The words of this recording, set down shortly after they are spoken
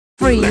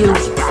for you.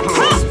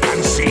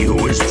 And see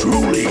who is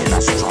truly the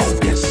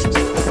strongest.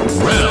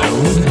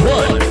 Round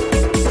one.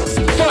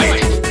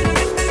 Fight!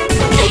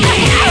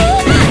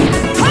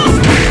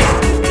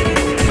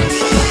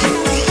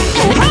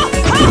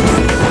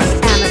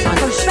 Amazon,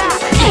 push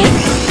back.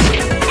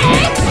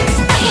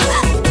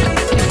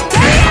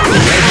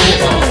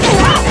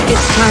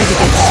 It's time to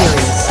get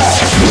serious.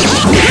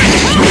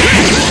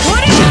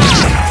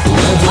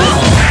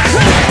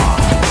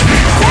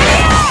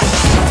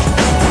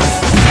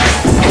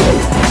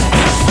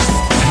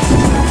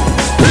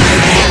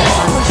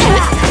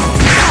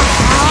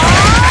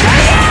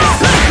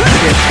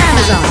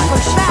 Amazon,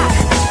 push back.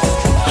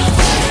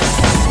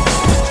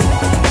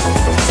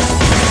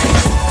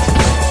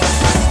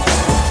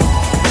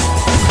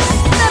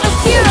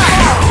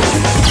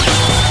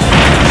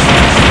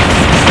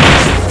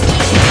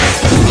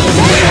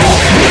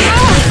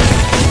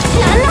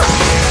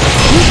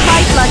 You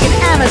fight like an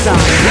Amazon.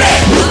 Amazon,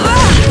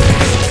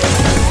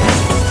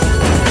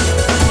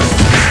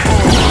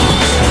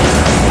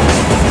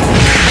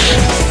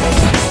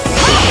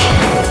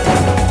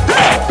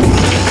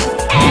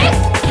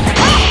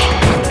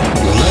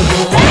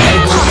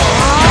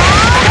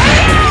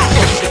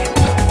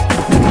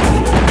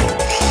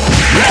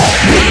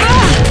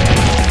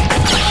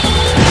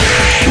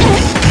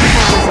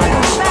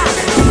 push back.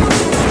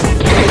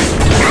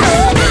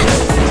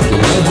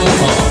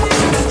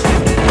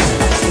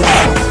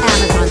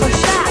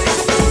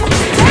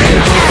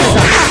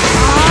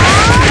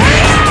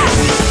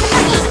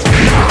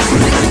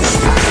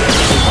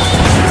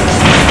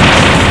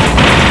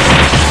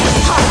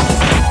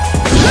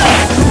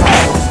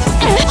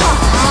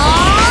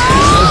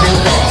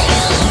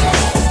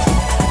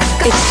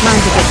 It's time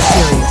to get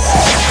serious.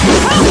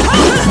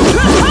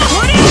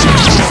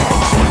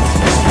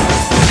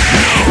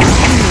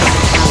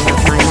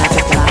 My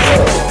magic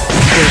blast.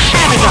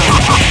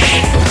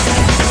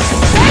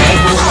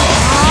 Amazon.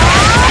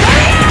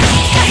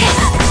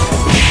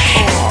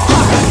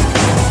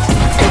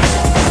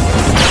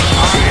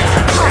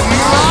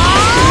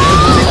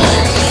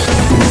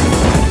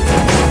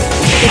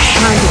 It's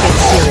time to get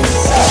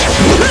serious.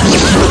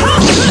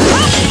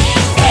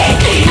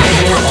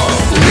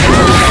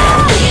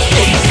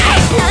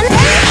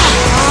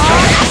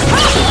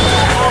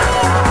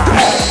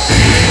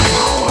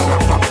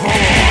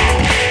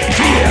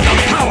 Fear the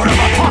power of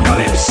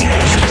apocalypse.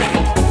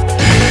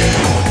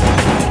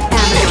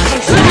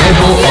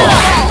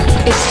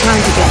 It's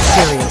time to get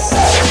serious.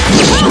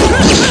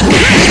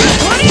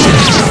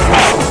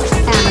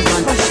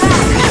 Amazon, push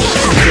back.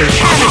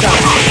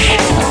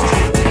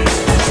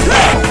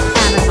 Amazon.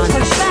 Amazon,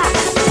 push back.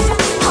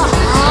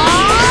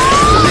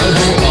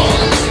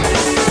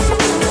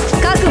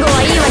 覚悟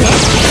はいいわね。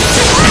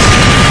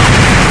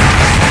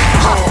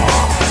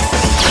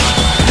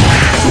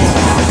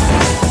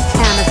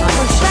Amazon, push back. Amazon,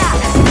 push back.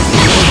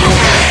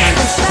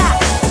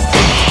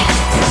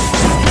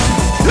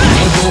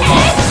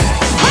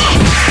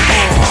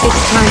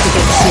 It's time to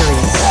get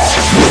serious.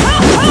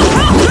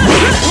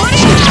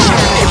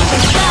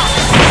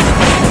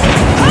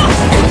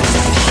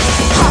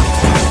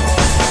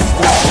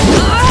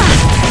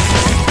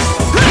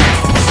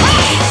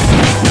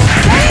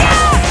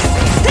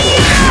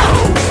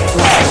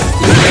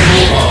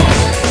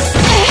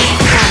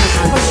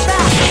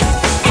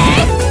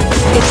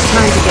 It's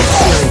time to get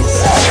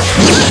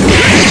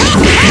serious.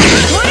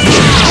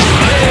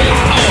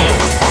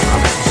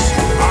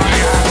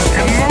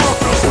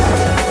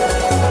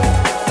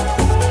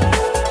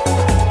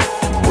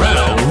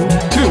 Round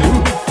two.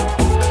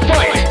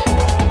 Fight!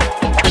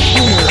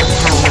 You know the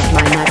power of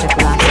my magic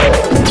blast.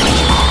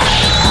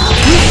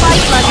 You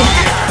fight like an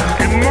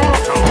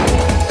Immortal.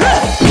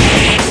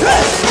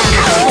 Amazon,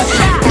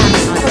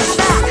 push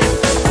back.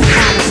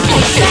 Amazon,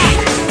 push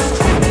back.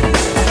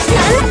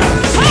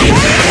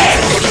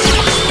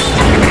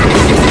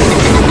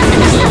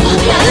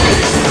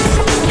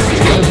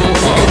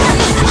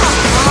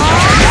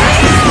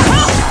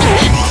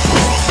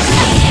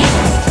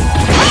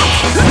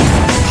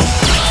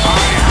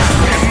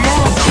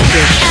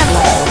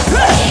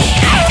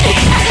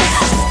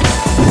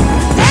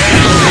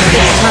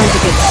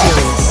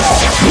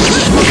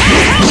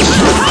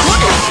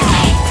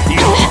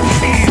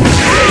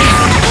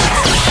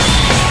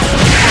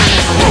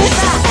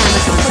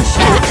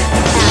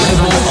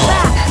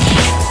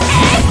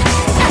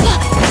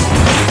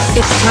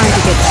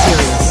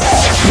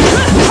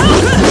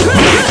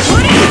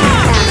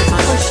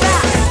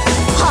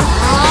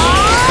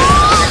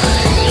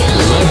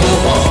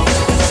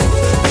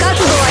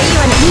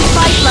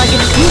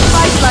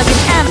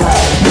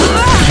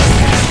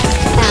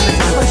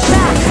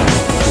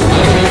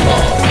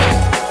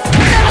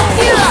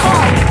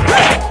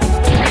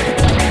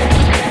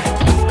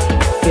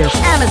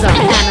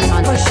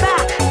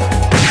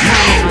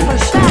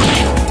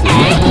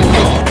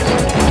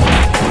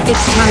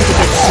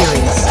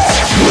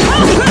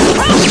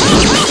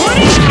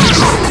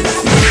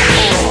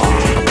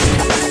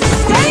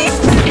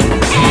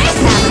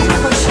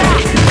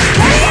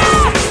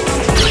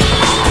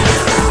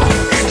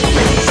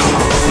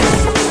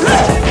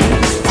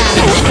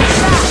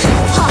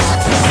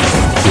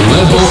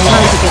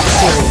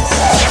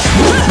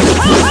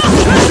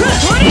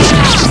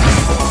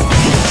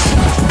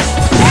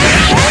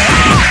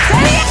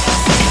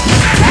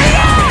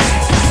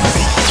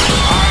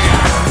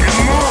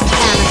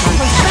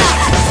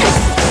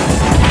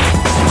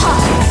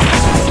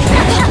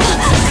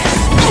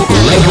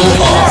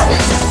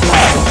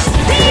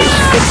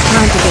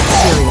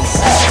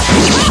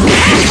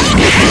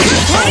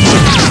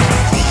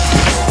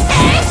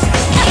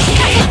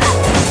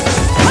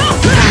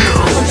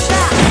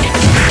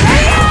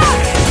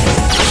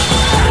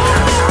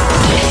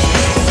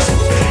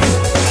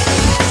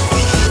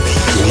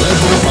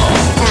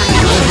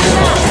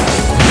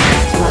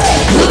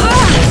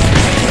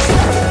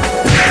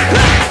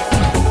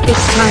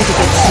 It's time to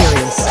get serious.